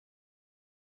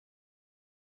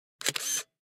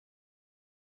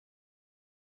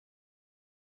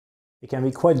It can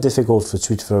be quite difficult for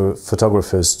street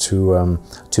photographers to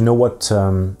know what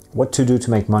to do to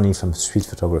make money from street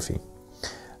photography.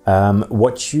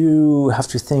 What you have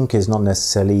to think is not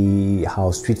necessarily how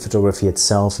street photography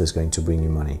itself is going to bring you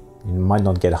money. You might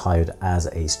not get hired as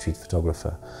a street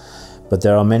photographer, but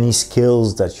there are many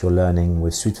skills that you're learning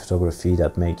with street photography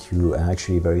that make you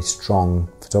actually a very strong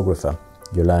photographer.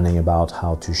 You're learning about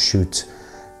how to shoot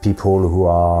people who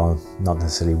are not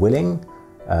necessarily willing,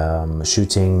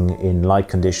 shooting in light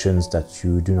conditions that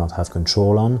you do not have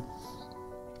control on.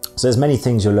 So there's many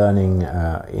things you're learning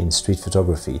in street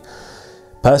photography.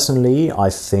 Personally, I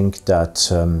think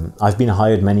that I've been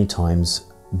hired many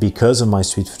times because of my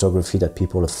street photography that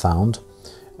people have found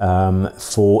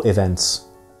for events.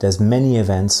 There's many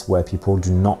events where people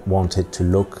do not want it to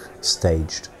look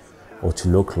staged or to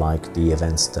look like the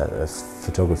events that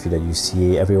photography that you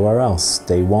see everywhere else.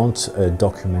 They want a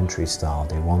documentary style.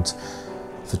 They want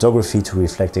photography to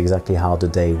reflect exactly how the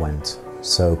day went.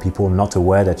 So people are not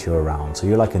aware that you're around. So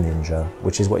you're like a ninja,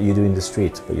 which is what you do in the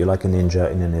street, but you're like a ninja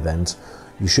in an event.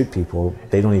 You shoot people,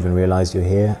 they don't even realize you're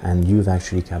here, and you've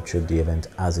actually captured the event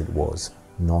as it was,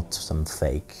 not some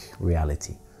fake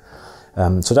reality.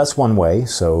 So that's one way.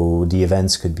 So the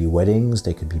events could be weddings,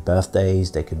 they could be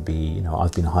birthdays, they could be,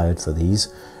 I've been hired for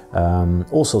these,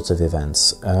 all sorts of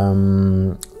events.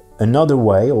 Another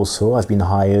way also, I've been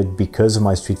hired because of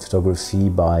my street photography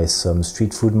by some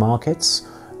street food markets,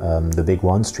 the big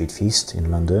one, Street Feast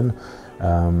in London.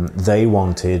 They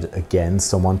wanted, again,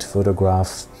 someone to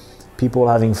photograph people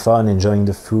having fun, enjoying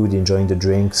the food, enjoying the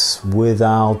drinks,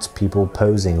 without people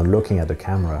posing or looking at the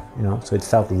camera, so it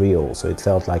felt real, so it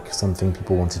felt like something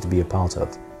people wanted to be a part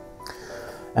of.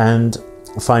 And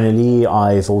finally,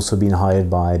 I've also been hired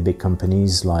by big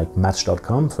companies like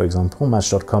Match.com, for example.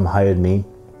 Match.com hired me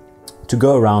to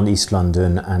go around East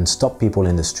London and stop people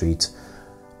in the street,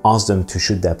 ask them to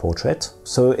shoot their portrait.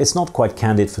 So it's not quite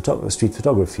candid street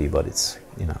photography, but it's,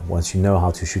 once you know how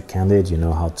to shoot candid, you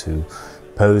know how to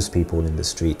pose people in the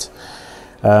street.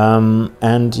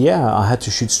 And yeah, I had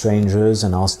to shoot strangers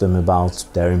and ask them about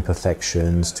their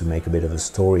imperfections to make a bit of a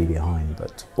story behind.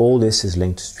 But all this is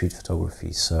linked to street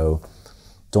photography. So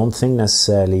don't think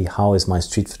necessarily how is my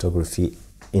street photography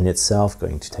in itself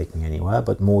going to take me anywhere,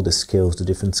 but more the skills, the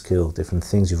different skills, different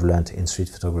things you've learned in street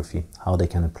photography, how they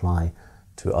can apply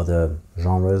to other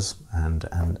genres and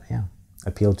yeah,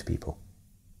 appeal to people.